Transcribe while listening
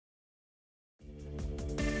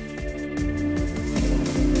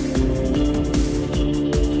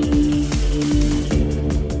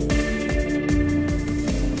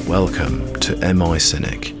Welcome to Am I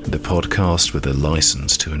Cynic, the podcast with a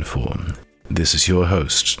license to inform. This is your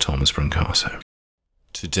host, Thomas Brancato.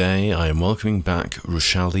 Today I am welcoming back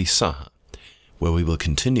Rushali Saha, where we will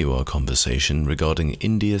continue our conversation regarding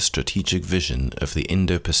India's strategic vision of the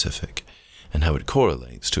Indo-Pacific and how it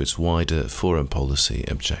correlates to its wider foreign policy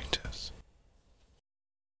objectives.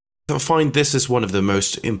 I find this is one of the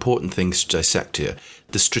most important things to dissect here,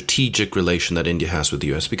 the strategic relation that India has with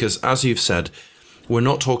the US, because as you've said, we're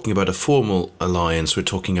not talking about a formal alliance, we're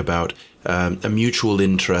talking about a mutual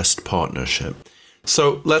interest partnership.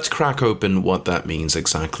 So let's crack open what that means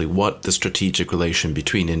exactly, what the strategic relation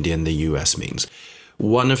between India and the US means.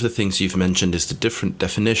 One of the things you've mentioned is the different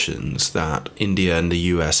definitions that India and the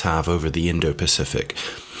US have over the Indo-Pacific.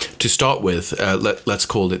 To start with, let's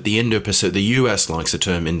call it the Indo-Pacific. The US likes the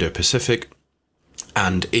term Indo-Pacific,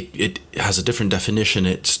 and it has a different definition.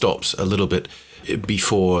 It stops a little bit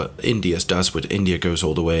before India's does, but India goes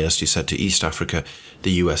all the way, as you said, to East Africa. The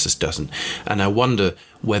US's doesn't. And I wonder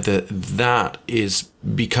whether that is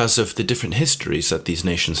because of the different histories that these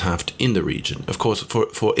nations have in the region. Of course,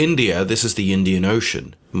 for India, this is the Indian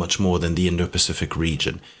Ocean, much more than the Indo-Pacific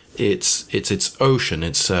region. It's its ocean,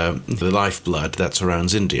 it's the lifeblood that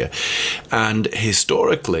surrounds India. And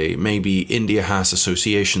historically, maybe India has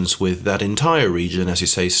associations with that entire region, as you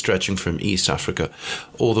say, stretching from East Africa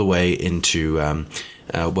all the way into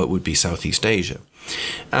what would be Southeast Asia.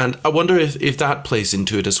 And I wonder if that plays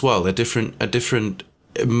into it as well, a different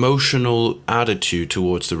emotional attitude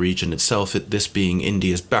towards the region itself, this being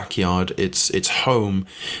India's backyard, its home,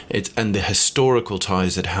 and the historical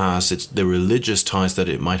ties it has, it's the religious ties that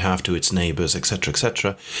it might have to its neighbors,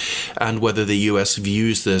 etc., and whether the US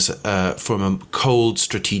views this from a cold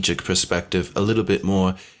strategic perspective, a little bit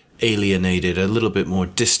more alienated, a little bit more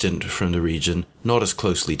distant from the region, not as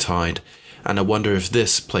closely tied. And I wonder if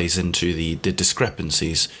this plays into the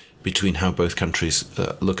discrepancies between how both countries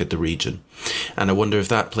look at the region. And I wonder if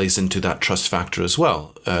that plays into that trust factor as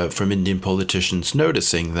well, from Indian politicians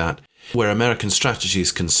noticing that where American strategy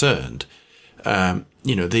is concerned,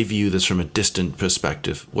 they view this from a distant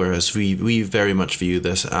perspective, whereas we very much view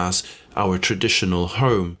this as our traditional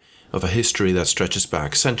home of a history that stretches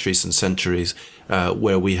back centuries and centuries,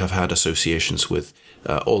 where we have had associations with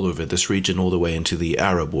all over this region, all the way into the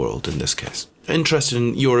Arab world in this case. Interested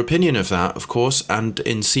in your opinion of that, of course, and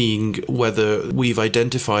in seeing whether we've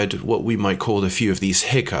identified what we might call a few of these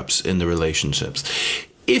hiccups in the relationships.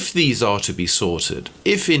 If these are to be sorted,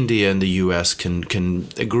 if India and the US can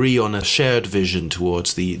agree on a shared vision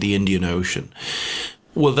towards the Indian Ocean,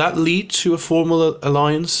 will that lead to a formal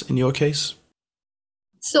alliance in your case?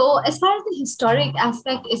 So as far as the historic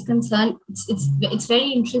aspect is concerned, it's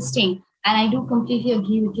very interesting. And I do completely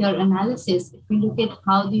agree with your analysis. If we look at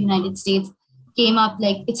how the United States came up,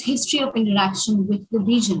 like its history of interaction with the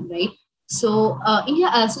region, right? So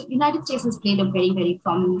United States has played a very, very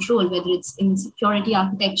prominent role, whether it's in the security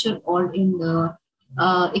architecture or in the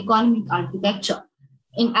economic architecture.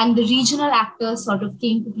 And the regional actors sort of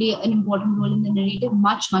came to play an important role in the narrative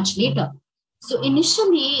much, much later. So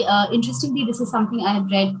initially, interestingly, this is something I have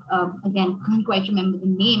read, again, can't quite remember the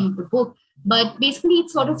name of the book, but basically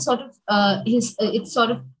it's sort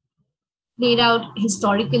of played out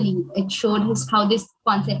historically. It showed how this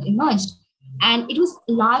concept emerged. And it was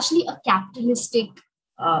largely a capitalistic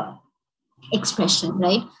expression,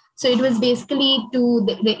 right? So it was basically to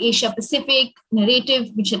the Asia-Pacific narrative,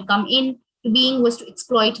 which had come in to being, was to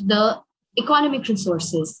exploit the economic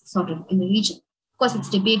resources sort of in the region. Of course, it's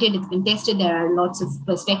debated, it's been tested. There are lots of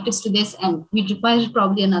perspectives to this, and we'd require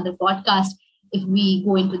probably another podcast if we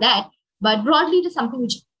go into that. But broadly, it is something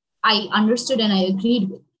which I understood and I agreed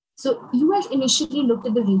with. So US initially looked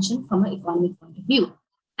at the region from an economic point of view,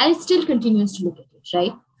 and it still continues to look at it,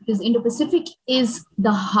 right? Because Indo-Pacific is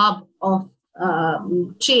the hub of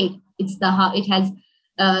trade. It has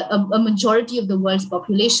a majority of the world's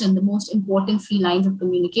population, the most important sea lines of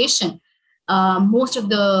communication. Most of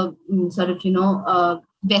the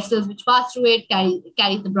vessels which pass through it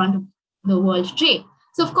carry the brunt of the world trade.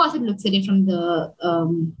 So of course, it looks at it from the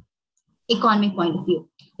economic point of view.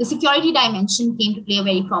 The security dimension came to play a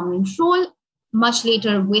very prominent role much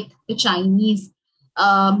later, with the Chinese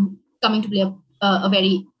coming to play a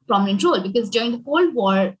very prominent role, because during the Cold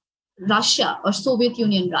War, Russia, or Soviet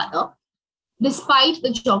Union rather, despite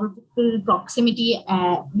the geographical proximity,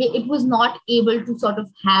 it was not able to sort of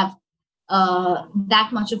have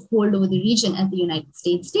that much of hold over the region as the United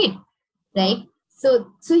States did, right? So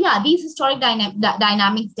yeah, these historic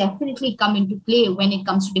dynamics definitely come into play when it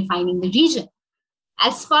comes to defining the region.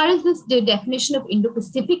 As far as the definition of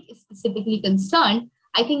Indo-Pacific is specifically concerned,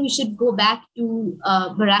 I think we should go back to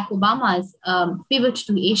Barack Obama's pivot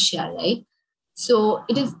to Asia, right? So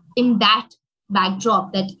it is in that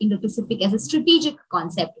backdrop that Indo-Pacific as a strategic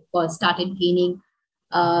concept, of course, started gaining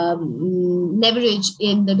leverage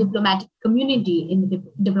in the diplomatic community, in the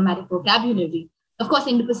diplomatic vocabulary. Of course,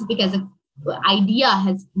 Indo-Pacific as an idea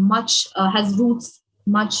has roots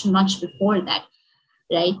much before that,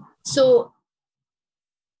 right? So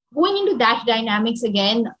going into that dynamics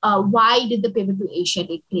again, why did the pivot to Asia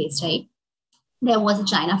take place, right? There was a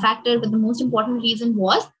China factor, but the most important reason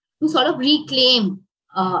was to sort of reclaim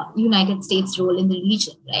United States' role in the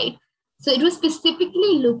region, right? So it was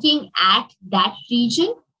specifically looking at that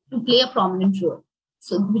region to play a prominent role.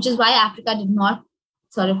 So, which is why Africa did not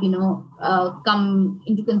sort of, come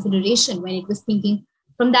into consideration when it was thinking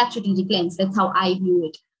from that strategic lens. That's how I view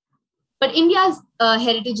it. But India's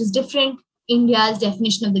heritage is different. India's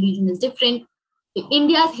definition of the region is different.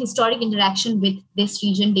 India's historic interaction with this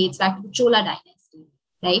region dates back to the Chola dynasty,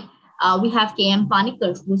 right? We have K.M.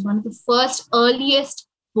 Panikkar, who was one of the first earliest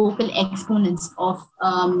vocal exponents of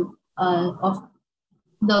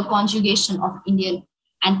the conjugation of Indian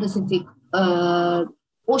and Pacific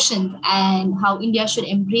oceans and how India should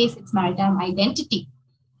embrace its maritime identity,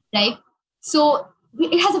 right? So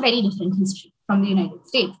it has a very different history from the United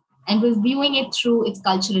States and was viewing it through its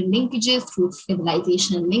cultural linkages, through its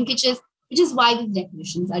civilizational linkages, which is why these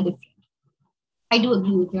definitions are different. I do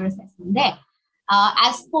agree with your assessment there.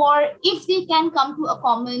 As for if they can come to a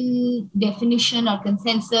common definition or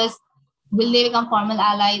consensus, will they become formal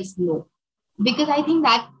allies? No. Because I think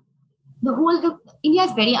that India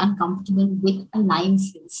is very uncomfortable with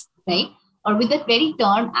alliances, right? Or with that very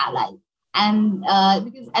term ally. And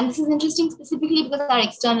this is interesting specifically because our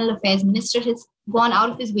external affairs minister has gone out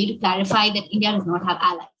of his way to clarify that India does not have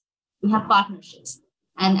allies. We have partnerships.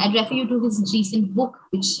 And I'd refer you to his recent book,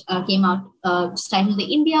 which came out, titled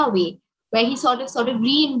The India Way, where he sort of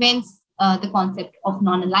reinvents the concept of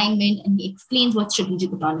non-alignment and he explains what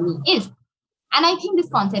strategic autonomy is. And I think this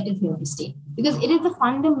concept is here to stay because it is the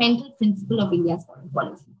fundamental principle of India's foreign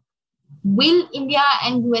policy. Will India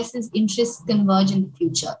and US's interests converge in the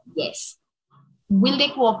future? Yes. Will they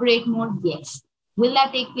cooperate more? Yes. Will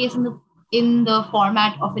that take place in the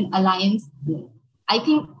format of an alliance? No. I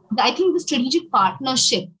think the strategic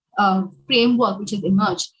partnership framework which has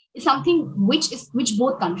emerged is something which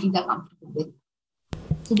both countries are comfortable with.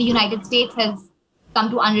 So the United States has come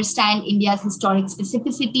to understand India's historic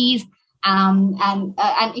specificities, and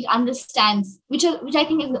it understands, which I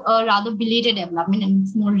think is a rather belated development and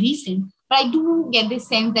it's more recent. But I do get this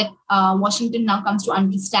sense that Washington now comes to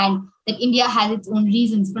understand that India has its own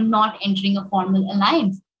reasons for not entering a formal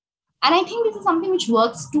alliance. And I think this is something which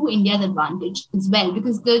works to India's advantage as well,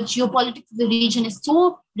 because the geopolitics of the region is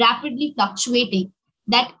so rapidly fluctuating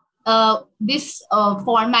that this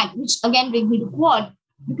format, which again brings me to Quad,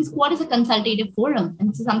 because Quad is a consultative forum, and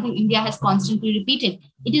this is something India has constantly repeated.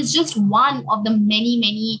 It is just one of the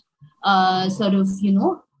many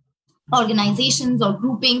organizations or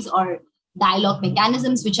groupings or dialogue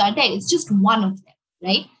mechanisms which are there. It's just one of them,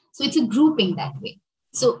 right? So it's a grouping that way.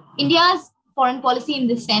 So India's foreign policy in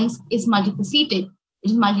this sense is multifaceted,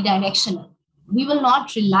 it is multidirectional. We will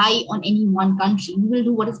not rely on any one country. We will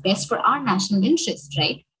do what is best for our national interest,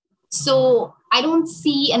 right? So I don't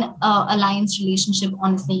see an alliance relationship,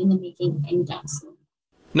 honestly, in the making anytime soon.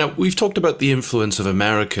 Now, we've talked about the influence of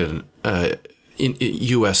American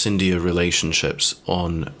US-India relationships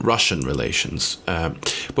on Russian relations.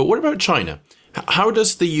 But what about China? How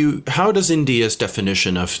does India's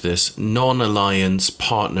definition of this non-alliance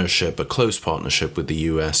partnership, a close partnership with the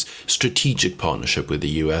US, strategic partnership with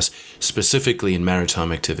the US, specifically in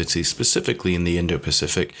maritime activities, specifically in the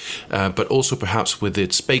Indo-Pacific, but also perhaps with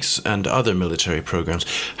its space and other military programs,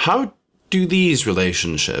 how do these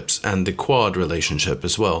relationships and the Quad relationship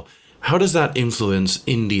as well, how does that influence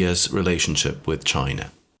India's relationship with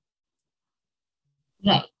China?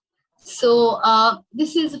 Right. So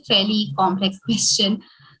this is a fairly complex question.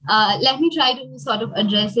 Let me try to sort of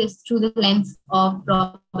address this through the lens of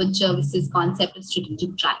Robert Jervis's concept of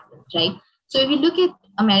strategic triangle, right? So if you look at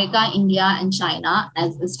America, India, and China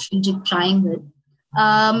as a strategic triangle,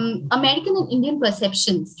 American and Indian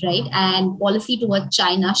perceptions, right, and policy towards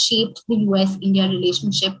China shaped the US-India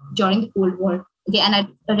relationship during the Cold War. Okay, and I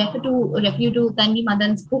refer you to Tanvi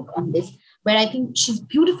Madan's book on this, where I think she's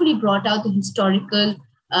beautifully brought out the historical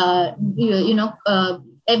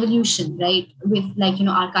evolution, right, with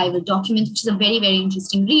archival documents, which is a very, very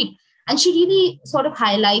interesting read. And she really sort of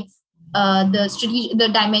highlights the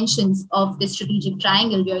dimensions of the strategic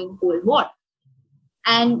triangle during the Cold War.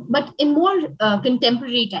 But in more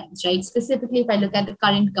contemporary times, right, specifically if I look at the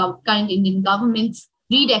current Indian government's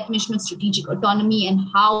redefinition of strategic autonomy and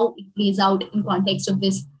how it plays out in context of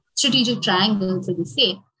this strategic triangle, so to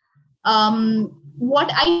say.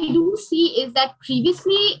 What I do see is that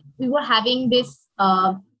previously we were having this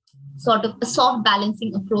sort of a soft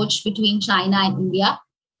balancing approach between China and India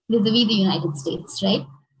vis-a-vis the United States, right?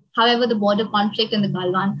 However, the border conflict and the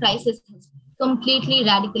Galwan crisis has completely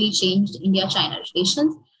radically changed India-China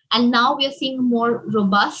relations. And now we are seeing a more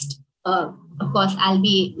robust, of course,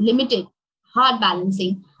 albeit limited, hard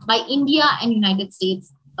balancing by India and United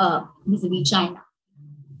States vis-a-vis China.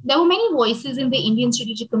 There were many voices in the Indian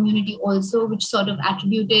strategic community also, which sort of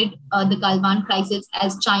attributed the Galwan crisis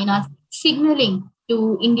as China's signaling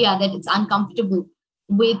to India that it's uncomfortable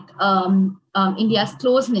with India's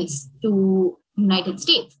closeness to United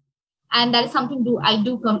States. And that is something I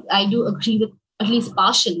do agree with, at least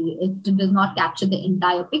partially. It does not capture the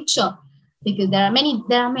entire picture because there are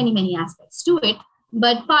many aspects to it.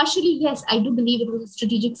 But partially, yes, I do believe it was a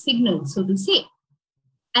strategic signal, so to say.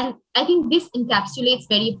 And I think this encapsulates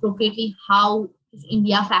very appropriately how this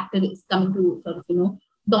India factor is coming to sort of,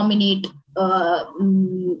 dominate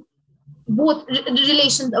both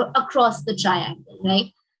relations across the triangle,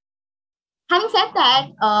 right? Having said that,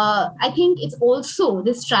 I think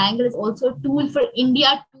this triangle is also a tool for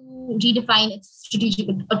India to redefine its strategic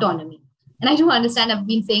autonomy. And I do understand I've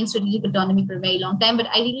been saying strategic autonomy for a very long time, but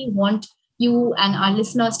I really want you and our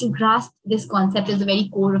listeners to grasp this concept as the very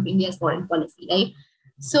core of India's foreign policy, right?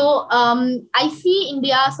 So I see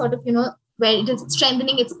India sort of, where it is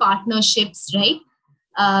strengthening its partnerships, right,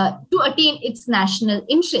 to attain its national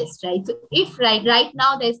interest, right? So if right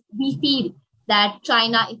now we feel that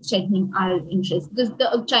China is threatening our interests because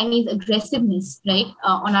the Chinese aggressiveness, right,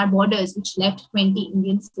 on our borders, which left 20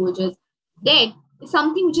 Indian soldiers dead, is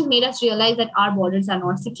something which has made us realize that our borders are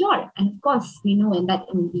not secure. And of course, we know in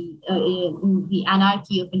the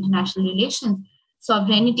anarchy of international relations,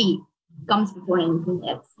 sovereignty comes before anything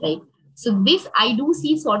else, right? So this I do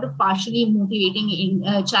see sort of partially motivating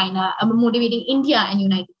motivating India and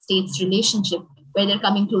United States relationship, where they're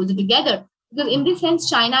coming closer together. Because in this sense,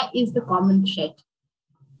 China is the common threat,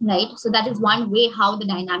 right? So that is one way how the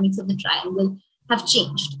dynamics of the triangle have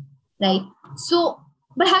changed, right? So,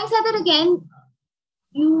 but having said that again,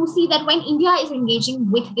 you see that when India is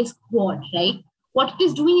engaging with this Quad, right, what it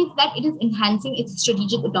is doing is that it is enhancing its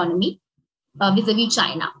strategic autonomy vis-a-vis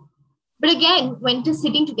China. But again, when it is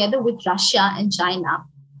sitting together with Russia and China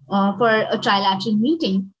for a trilateral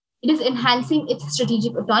meeting, it is enhancing its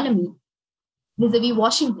strategic autonomy vis-a-vis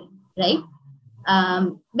Washington, right?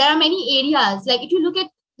 There are many areas, like if you look at,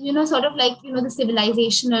 sort of like, the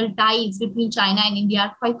civilizational ties between China and India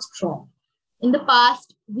are quite strong. In the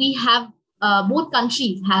past, we have, both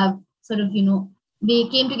countries have sort of, they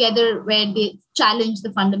came together where they challenged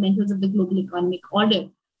the fundamentals of the global economic order.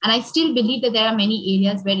 And I still believe that there are many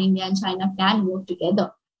areas where India and China can work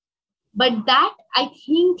together. But that, I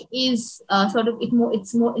think, is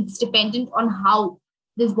it's dependent on how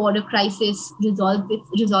this border crisis resolves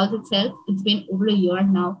itself. It's been over a year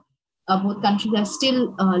now. Both countries are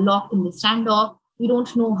still locked in the standoff. We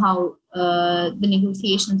don't know how the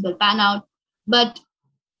negotiations will pan out. But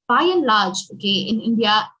by and large, in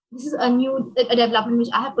India, this is a development which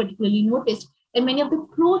I have particularly noticed, and many of the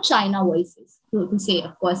pro-China voices, to say,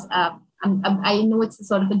 of course, I know it's a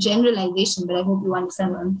sort of a generalization, but I hope you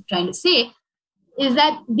understand what I'm trying to say, is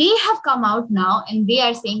that they have come out now and they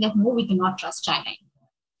are saying that, no, we cannot trust China anymore,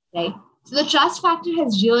 right? So the trust factor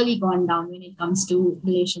has really gone down when it comes to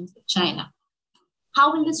relations with China.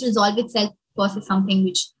 How will this resolve itself? Of course, is something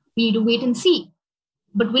which we need to wait and see.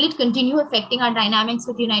 But will it continue affecting our dynamics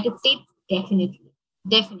with the United States? Definitely.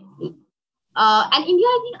 And India,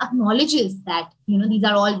 I think, acknowledges that, these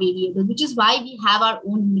are all variables, which is why we have our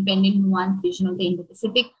own independent, nuanced vision of the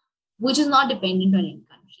Indo-Pacific, which is not dependent on any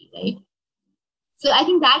country, right? So I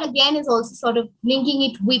think that, again, is also sort of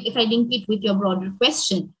linking it with, if I link it with your broader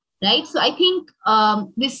question, right? So I think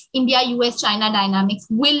this India-US-China dynamics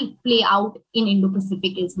will play out in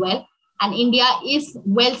Indo-Pacific as well. And India is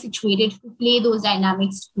well situated to play those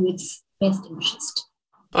dynamics to its best interest.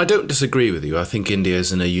 I don't disagree with you. I think India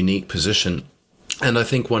is in a unique position. And I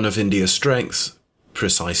think one of India's strengths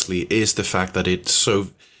precisely is the fact that it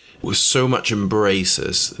so much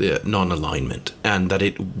embraces the non-alignment and that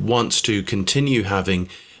it wants to continue having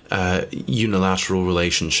unilateral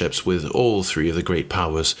relationships with all three of the great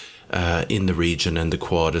powers in the region and the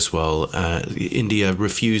Quad as well. India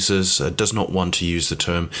does not want to use the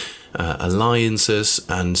term alliances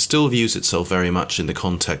and still views itself very much in the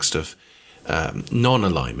context of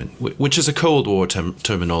non-alignment, which is a Cold War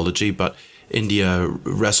terminology, but India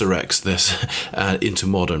resurrects this into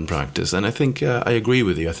modern practice. And I think I agree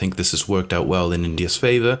with you. I think this has worked out well in India's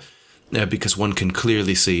favor because one can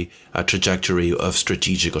clearly see a trajectory of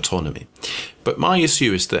strategic autonomy. But my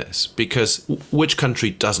issue is this, because which country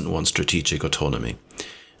doesn't want strategic autonomy?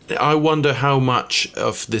 I wonder how much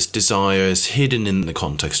of this desire is hidden in the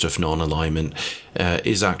context of non-alignment,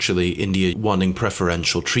 is actually India wanting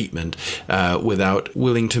preferential treatment without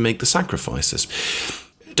willing to make the sacrifices.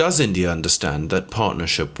 Does India understand that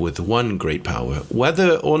partnership with one great power,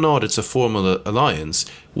 whether or not it's a formal alliance,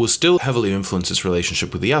 will still heavily influence its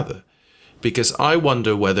relationship with the other? Because I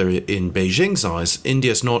wonder whether in Beijing's eyes,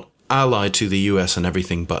 India is not allied to the US in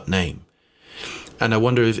everything but name. And I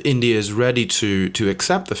wonder if India is ready to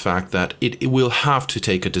accept the fact that it will have to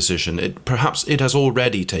take a decision. Perhaps it has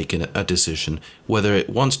already taken a decision, whether it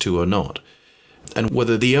wants to or not. And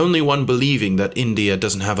whether the only one believing that India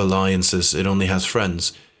doesn't have alliances, it only has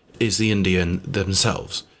friends, is the Indian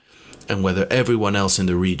themselves. And whether everyone else in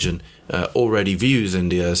the region already views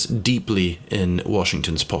India as deeply in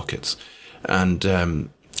Washington's pockets. And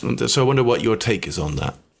so I wonder what your take is on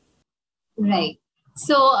that. Right.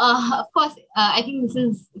 So, of course, I think this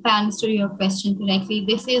is, if I understood your question correctly,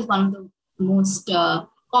 this is one of the most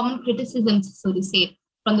common criticisms, so to say,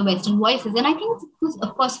 from the Western voices. And I think it's,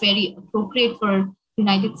 of course, very appropriate for the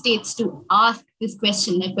United States to ask this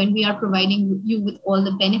question, that when we are providing you with all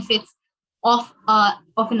the benefits of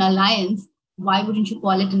an alliance, why wouldn't you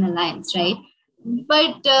call it an alliance, right?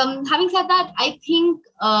 But having said that, I think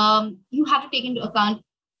you have to take into account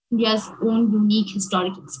India's own unique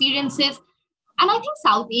historic experiences, and I think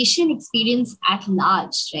South Asian experience at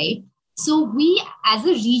large, right? So we, as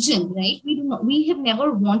a region, right, we have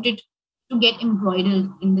never wanted to get embroiled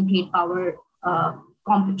in the great power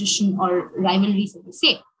competition or rivalry, so to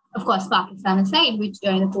say. Of course, Pakistan aside, which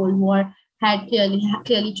during the Cold War had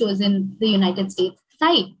clearly chosen the United States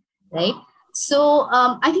side, right? So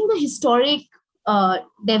I think the historic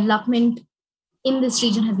development in this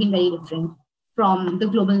region has been very different from the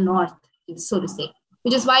global north, so to say,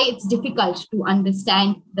 which is why it's difficult to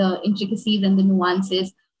understand the intricacies and the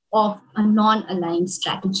nuances of a non-aligned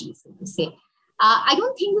strategy, so to say. I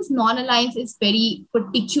don't think this non-alliance is very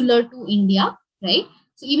particular to India, right?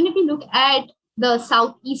 So even if you look at the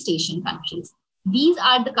Southeast Asian countries, these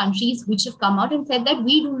are the countries which have come out and said that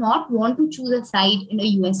we do not want to choose a side in a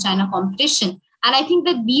US-China competition. And I think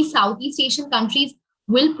that these Southeast Asian countries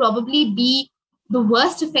will probably be the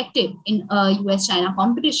worst affected in a US-China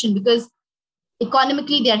competition, because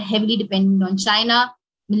economically, they are heavily dependent on China.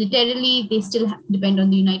 Militarily, they still depend on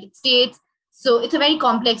the United States. So it's a very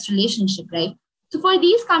complex relationship, right? So for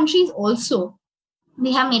these countries also,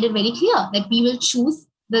 they have made it very clear that we will choose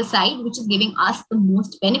the side which is giving us the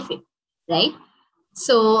most benefit, right?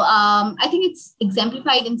 So I think it's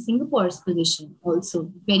exemplified in Singapore's position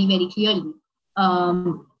also very, very clearly.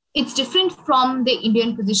 It's different from the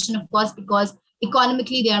Indian position, of course, because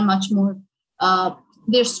economically, they are much more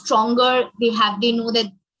they're stronger. They know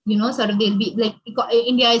that, sort of they'll be like,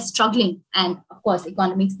 India is struggling. And of course,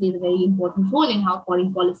 economics plays a very important role in how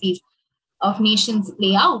foreign policies of nations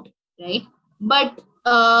play out, right? But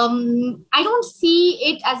I don't see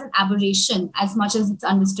it as an aberration as much as it's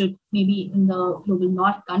understood maybe in the global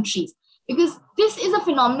north countries, because this is a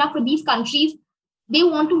phenomena for these countries. They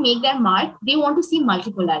want to make their mark. They want to see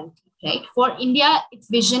multipolarity, right? For India, its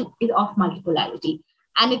vision is of multipolarity.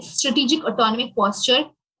 And its strategic autonomic posture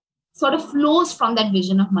sort of flows from that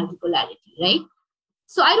vision of multipolarity, right?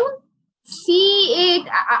 So I don't see it.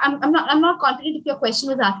 I'm not confident if your question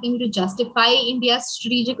was asking me to justify India's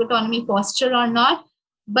strategic autonomy posture or not,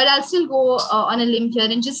 but I'll still go on a limb here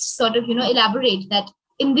and just sort of elaborate that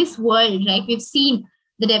in this world, right, we've seen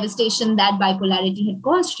the devastation that bipolarity had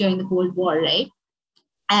caused during the Cold War, right,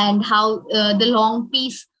 and how the long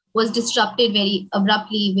peace was disrupted very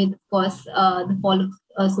abruptly with, of course, the fall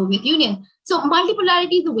of Soviet Union. So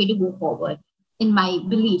multipolarity is the way to go forward, in my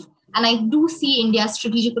belief. And I do see India's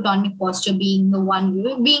strategic autonomic posture being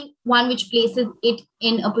one which places it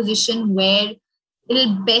in a position where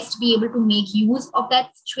it'll best be able to make use of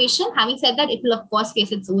that situation. Having said that, it will, of course,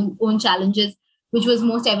 face its own challenges, which was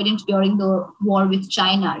most evident during the war with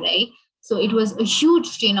China, right? So it was a huge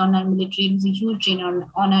strain on our military. It was a huge strain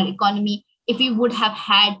on our economy. If we would have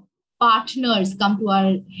had partners come to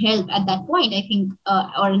our help at that point, I think,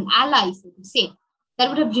 or an ally, so to say, that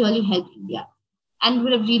would have really helped India and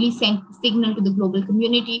would have really sent a signal to the global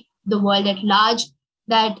community, the world at large,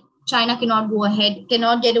 that China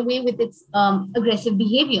cannot get away with its aggressive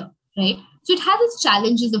behavior, right? So it has its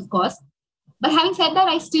challenges, of course. But having said that,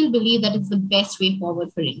 I still believe that it's the best way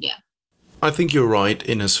forward for India. I think you're right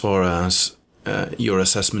in as far as your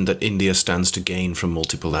assessment that India stands to gain from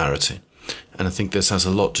multipolarity. And I think this has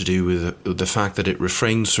a lot to do with the fact that it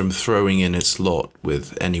refrains from throwing in its lot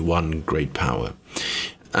with any one great power.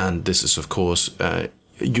 And this is, of course,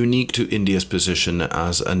 unique to India's position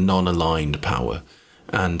as a non-aligned power,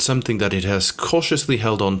 and something that it has cautiously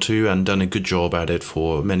held on to and done a good job at it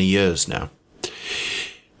for many years now.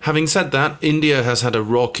 Having said that, India has had a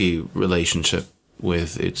rocky relationship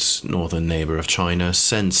with its northern neighbour of China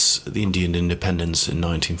since the Indian independence in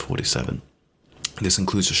 1947. This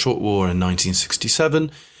includes a short war in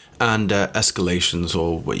 1967 and escalations,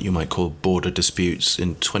 or what you might call border disputes,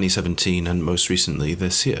 in 2017 and most recently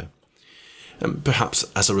this year. Perhaps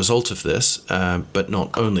as a result of this, but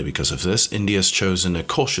not only because of this, India's chosen a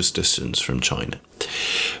cautious distance from China.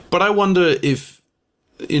 But I wonder if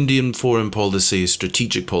Indian foreign policy,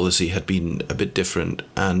 strategic policy, had been a bit different,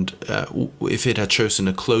 and if it had chosen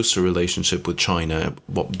a closer relationship with China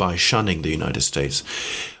by shunning the United States.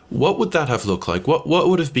 What would that have looked like? What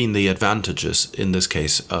would have been the advantages, in this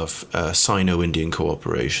case, of Sino-Indian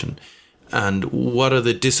cooperation? And what are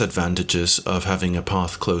the disadvantages of having a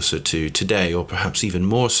path closer to today, or perhaps even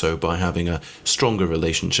more so by having a stronger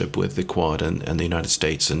relationship with the Quad and the United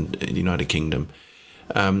States and the United Kingdom?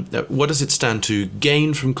 What does it stand to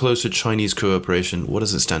gain from closer Chinese cooperation? What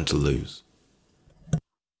does it stand to lose?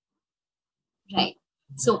 Right.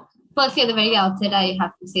 So, firstly, at the very outset, I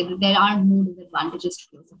have to say that there are no disadvantages to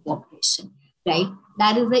closer cooperation, right?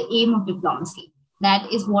 That is the aim of diplomacy.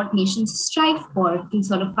 That is what nations strive for, to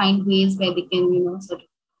sort of find ways where they can, sort of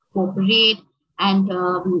cooperate and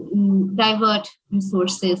divert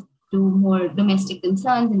resources to more domestic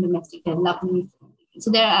concerns and domestic development.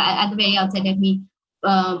 So there, at the very outset, let me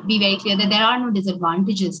be very clear that there are no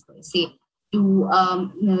disadvantages per se to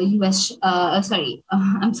US. I'm sorry,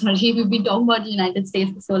 we've been talking about the United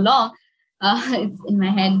States for so long. It's in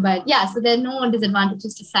my head, but yeah. So there are no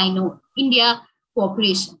disadvantages to Sino-India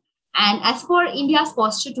cooperation. And as for India's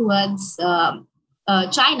posture towards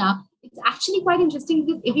China, it's actually quite interesting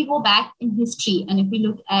because if we go back in history and if we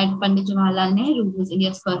look at Pandit Jawaharlal Nehru, who was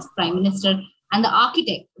India's first prime minister and the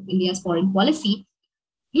architect of India's foreign policy,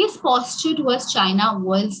 his posture towards China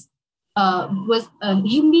was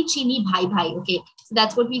Hindi Chini Bhai Bhai. Okay, so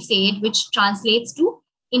that's what we say it, which translates to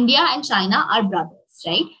India and China are brothers,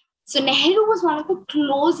 right? So Nehru was one of the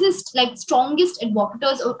closest, strongest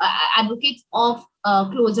advocates of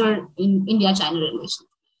closer in India-China relations.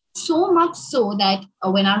 So much so that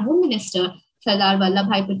when our Home Minister Sardar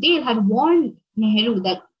Vallabhbhai Patel had warned Nehru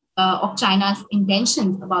that of China's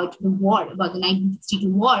intentions about the war, about the 1962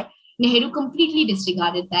 war, Nehru completely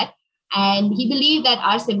disregarded that. And he believed that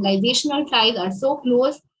our civilizational ties are so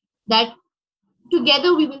close that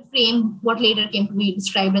together we will frame what later came to be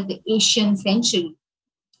described as the Asian century.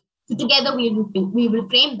 So together we will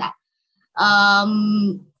frame that.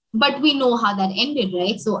 But we know how that ended,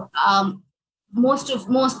 right? So most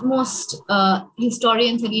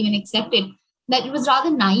historians have even accepted that it was rather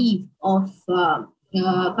naive of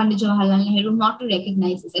Pandit Jawaharlal Nehru not to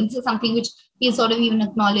recognize this. And this is something which he sort of even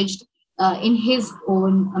acknowledged in his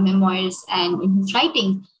own memoirs and in his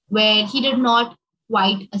writings, where he did not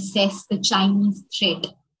quite assess the Chinese threat,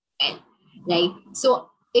 right? So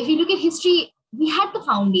if you look at history, we had the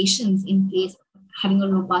foundations in place of having a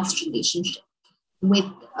robust relationship with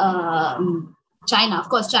China. Of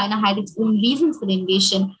course, China had its own reasons for the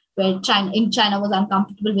invasion, where China was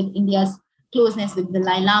uncomfortable with India's closeness with the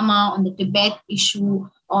Dalai Lama on the Tibet issue,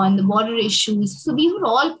 on the border issues. So these were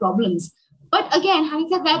all problems. But again, having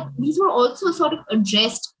said that, these were also sort of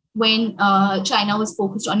addressed when China was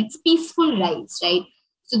focused on its peaceful rise, right?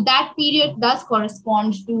 So that period does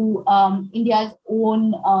correspond to India's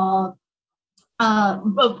own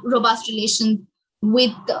robust relations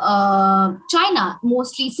with China,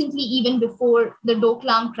 most recently, even before the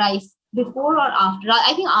Doklam crisis, before or after,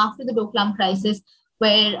 I think after the Doklam crisis,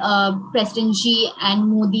 where President Xi and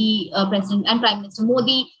Modi, President and Prime Minister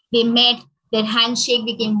Modi, they met, their handshake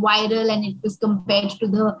became viral and it was compared to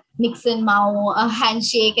the Nixon-Mao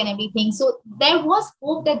handshake and everything. So there was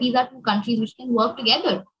hope that these are two countries which can work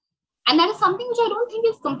together. And that is something which I don't think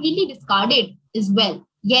is completely discarded as well.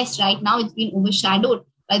 Yes, right now it's been overshadowed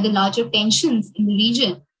by the larger tensions in the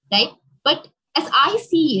region, right? But as I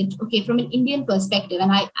see it, okay, from an Indian perspective,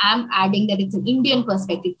 and I am adding that it's an Indian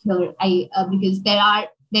perspective here, because there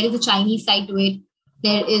is a Chinese side to it.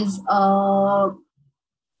 There is,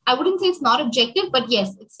 I wouldn't say it's not objective, but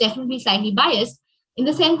yes, it's definitely slightly biased in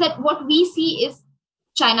the sense that what we see is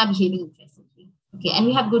China behaving aggressively, okay, and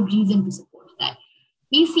we have good reason to support that.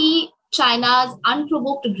 We see China's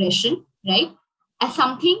unprovoked aggression, right, as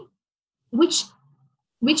something which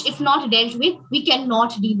which if not dealt with, we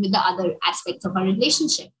cannot deal with the other aspects of our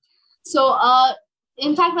relationship. So,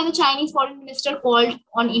 in fact, when the Chinese foreign minister called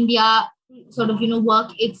on India to sort of,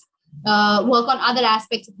 work on other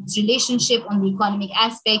aspects of its relationship, on the economic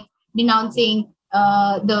aspect, denouncing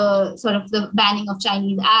the banning of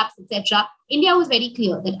Chinese apps, etc. India was very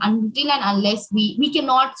clear that until and unless we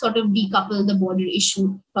cannot sort of decouple the border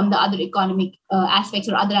issue from the other economic aspects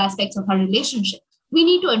or other aspects of our relationship, we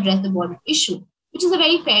need to address the border issue, which is a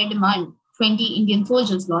very fair demand. 20 Indian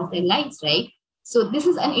soldiers lost their lives, right? So this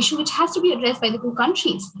is an issue which has to be addressed by the two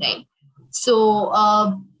countries, right? So,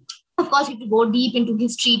 of course, you have to go deep into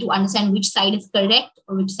history to understand which side is correct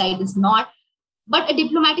or which side is not. But a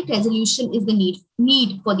diplomatic resolution is the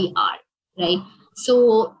need for the hour, right?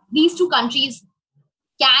 So these two countries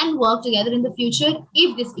can work together in the future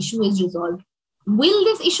if this issue is resolved. Will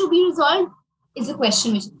this issue be resolved is a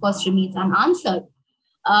question which, of course, remains unanswered.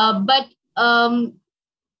 But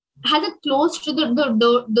has it closed to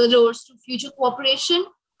the doors to future cooperation?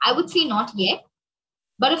 I would say not yet.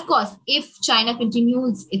 But of course, if China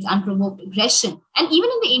continues its unprovoked aggression, and even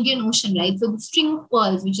in the Indian Ocean, right? So the string of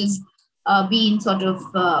pearls, which is being sort of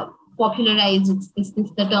popularized, it's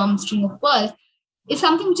the term string of pearls, is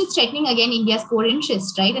something which is threatening, again, India's core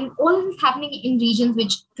interests, right? And all this is happening in regions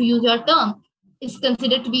which, to use your term, is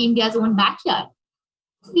considered to be India's own backyard.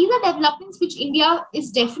 So these are developments which India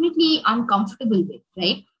is definitely uncomfortable with,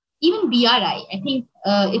 right? Even BRI, I think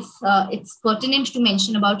it's pertinent to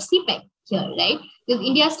mention about CPEC here, right? Because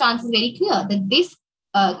India's stance is very clear that this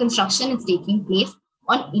construction is taking place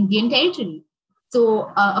on Indian territory.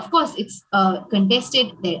 So, of course, it's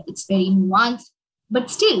contested, it's very nuanced, but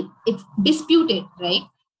still it's disputed, right?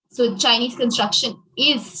 So Chinese construction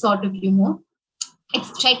is sort of,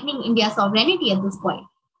 it's threatening India's sovereignty at this point.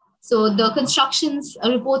 So the constructions,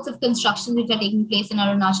 reports of constructions which are taking place in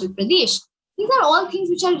Arunachal Pradesh, these are all things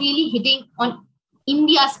which are really hitting on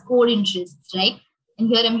India's core interests, right? And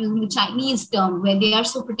here I'm using the Chinese term where they are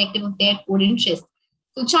so protective of their core interests.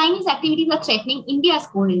 So Chinese activities are threatening India's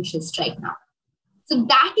core interests right now. So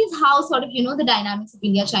that is how sort of, the dynamics of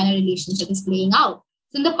India-China relationship is playing out.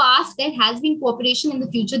 So in the past, there has been cooperation. In the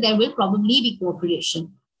future, there will probably be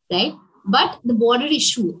cooperation, right? But the border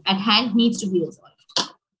issue at hand needs to be resolved.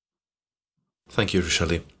 Thank you,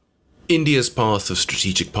 Rushali. India's path of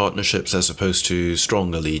strategic partnerships as opposed to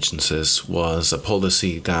strong allegiances was a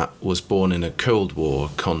policy that was born in a Cold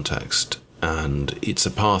War context, and it's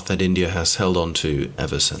a path that India has held on to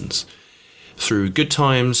ever since. Through good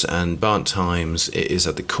times and bad times, it is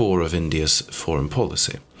at the core of India's foreign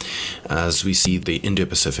policy. As we see the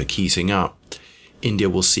Indo-Pacific heating up, India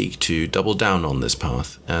will seek to double down on this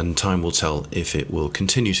path, and time will tell if it will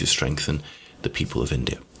continue to strengthen the people of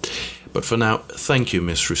India. But for now, thank you,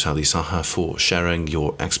 Ms. Rushali Saha, for sharing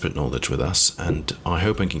your expert knowledge with us, and I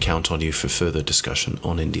hope I can count on you for further discussion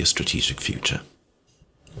on India's strategic future.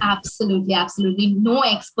 Absolutely, absolutely. No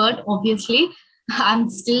expert, obviously. I'm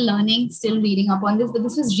still learning, still reading up on this, but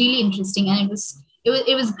this was really interesting, and it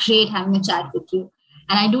was great having a chat with you.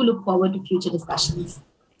 And I do look forward to future discussions.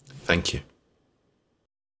 Thank you.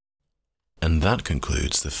 And that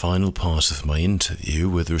concludes the final part of my interview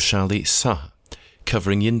with Rushali Saha,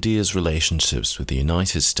 covering India's relationships with the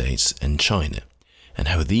United States and China, and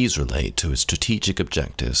how these relate to its strategic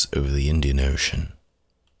objectives over the Indian Ocean.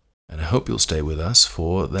 And I hope you'll stay with us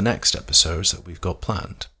for the next episodes that we've got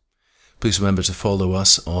planned. Please remember to follow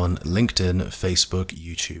us on LinkedIn, Facebook,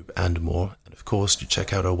 YouTube, and more, and of course to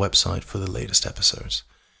check out our website for the latest episodes.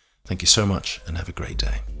 Thank you so much, and have a great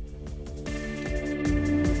day.